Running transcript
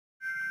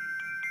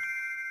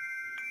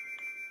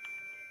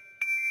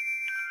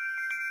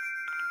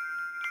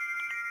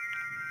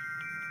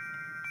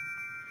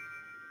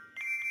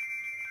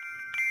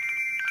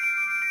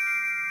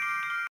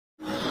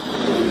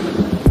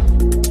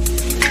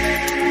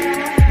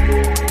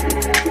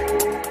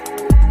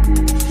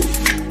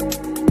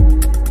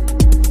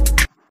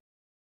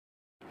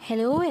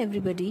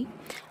everybody.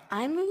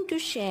 I'm going to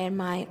share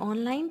my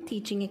online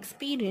teaching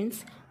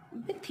experience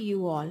with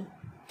you all.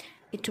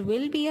 It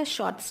will be a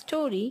short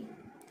story,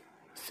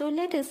 so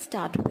let us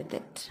start with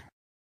it.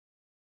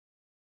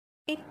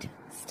 It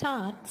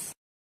starts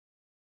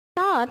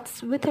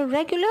with a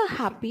regular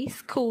happy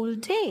school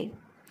day.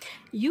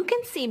 You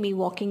can see me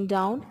walking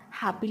down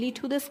happily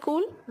to the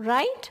school,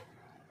 right?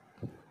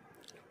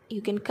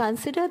 You can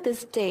consider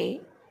this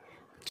day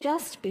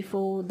just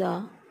before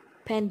the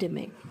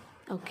pandemic,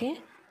 okay?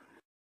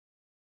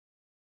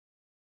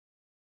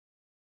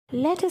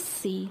 Let us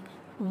see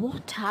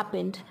what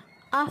happened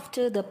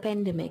after the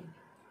pandemic.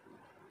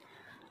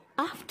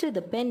 After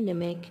the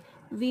pandemic,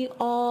 we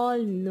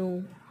all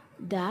know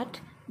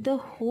that the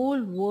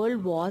whole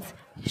world was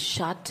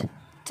shut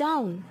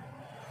down.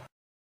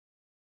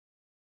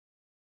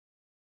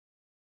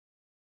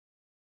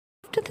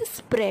 After the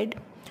spread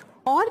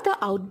or the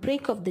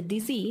outbreak of the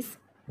disease,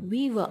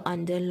 we were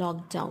under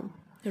lockdown,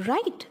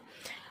 right?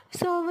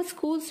 So our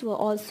schools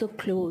were also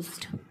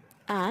closed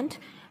and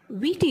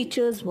we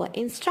teachers were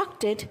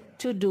instructed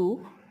to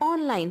do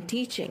online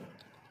teaching.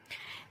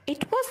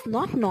 It was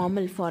not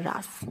normal for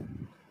us,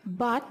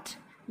 but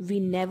we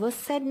never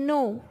said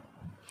no.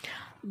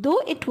 Though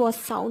it was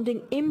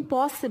sounding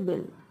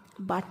impossible,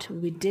 but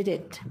we did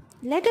it.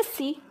 Let us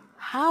see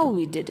how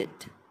we did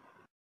it.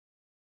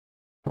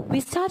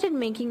 We started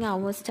making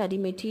our study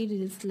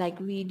materials like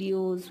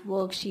videos,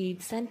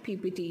 worksheets and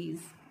PPTs.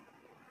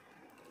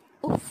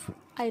 Oof,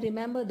 I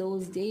remember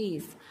those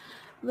days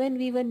when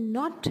we were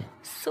not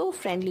so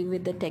friendly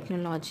with the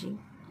technology.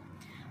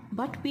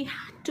 But we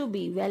had to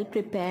be well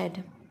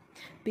prepared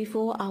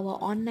before our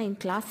online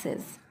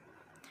classes.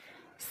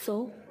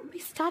 So we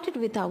started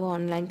with our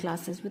online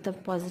classes with a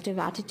positive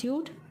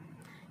attitude.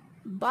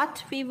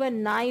 But we were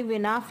naive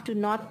enough to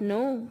not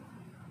know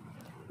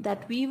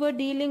that we were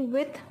dealing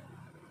with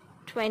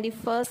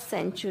 21st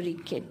century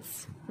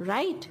kids,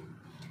 right?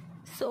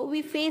 So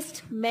we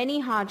faced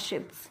many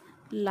hardships,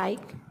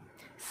 like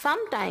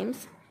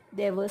sometimes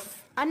there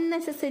was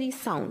unnecessary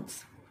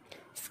sounds,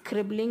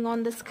 scribbling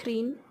on the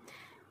screen.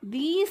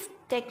 These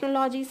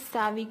technology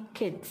savvy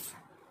kids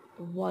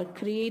were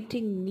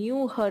creating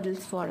new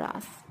hurdles for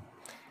us.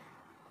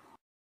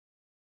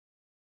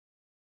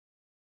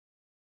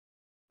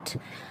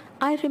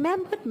 I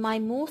remembered my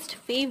most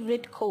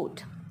favorite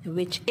quote,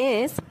 which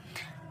is,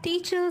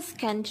 teachers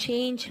can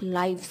change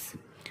lives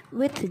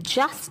with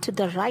just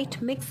the right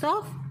mix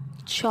of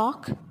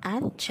chalk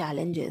and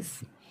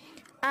challenges.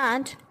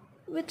 And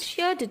with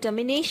sheer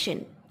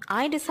determination,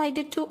 I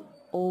decided to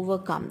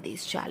overcome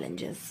these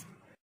challenges.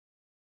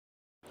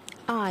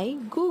 I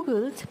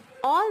googled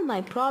all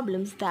my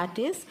problems, that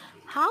is,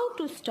 how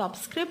to stop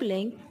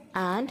scribbling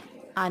and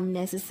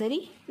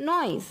unnecessary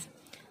noise.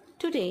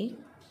 Today,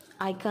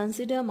 I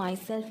consider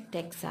myself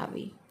tech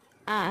savvy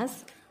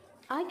as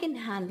I can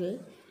handle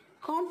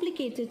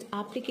complicated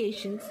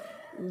applications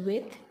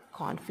with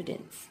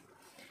confidence.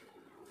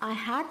 I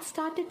had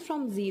started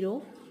from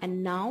zero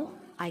and now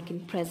I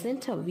can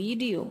present a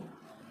video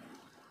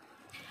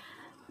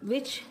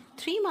which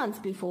 3 months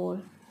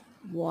before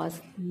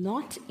was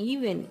not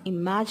even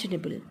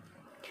imaginable.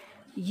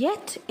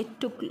 Yet it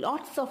took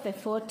lots of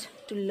effort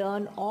to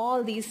learn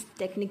all these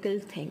technical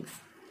things.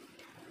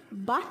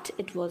 But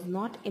it was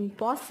not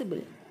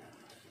impossible.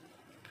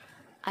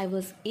 I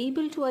was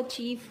able to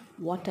achieve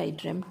what I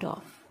dreamt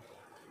of.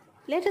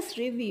 Let us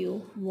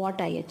review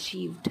what I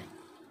achieved.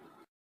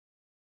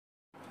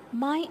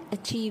 My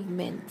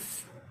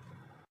achievements: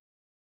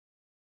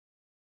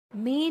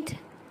 made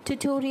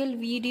tutorial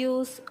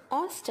videos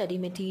or study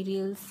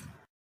materials,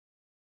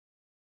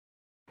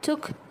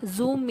 took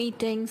Zoom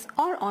meetings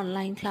or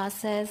online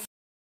classes,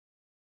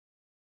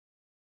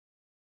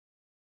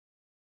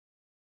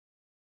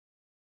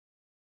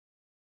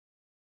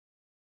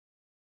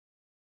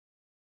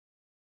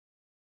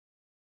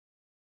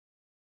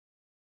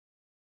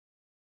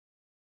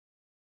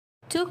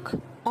 took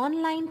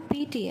online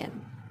PTM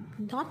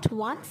not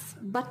once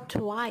but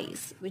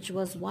twice, which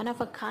was one of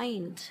a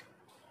kind,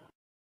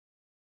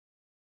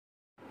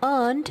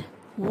 earned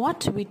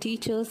what we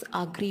teachers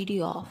are greedy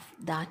of,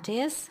 that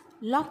is,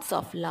 lots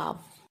of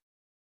love.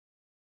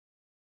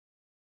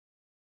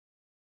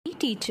 We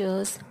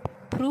teachers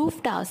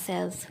proved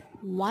ourselves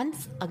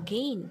once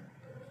again.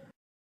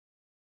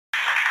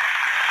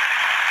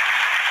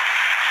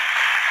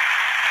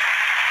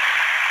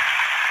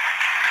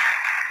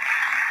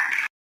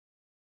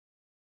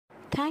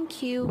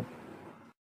 Thank you.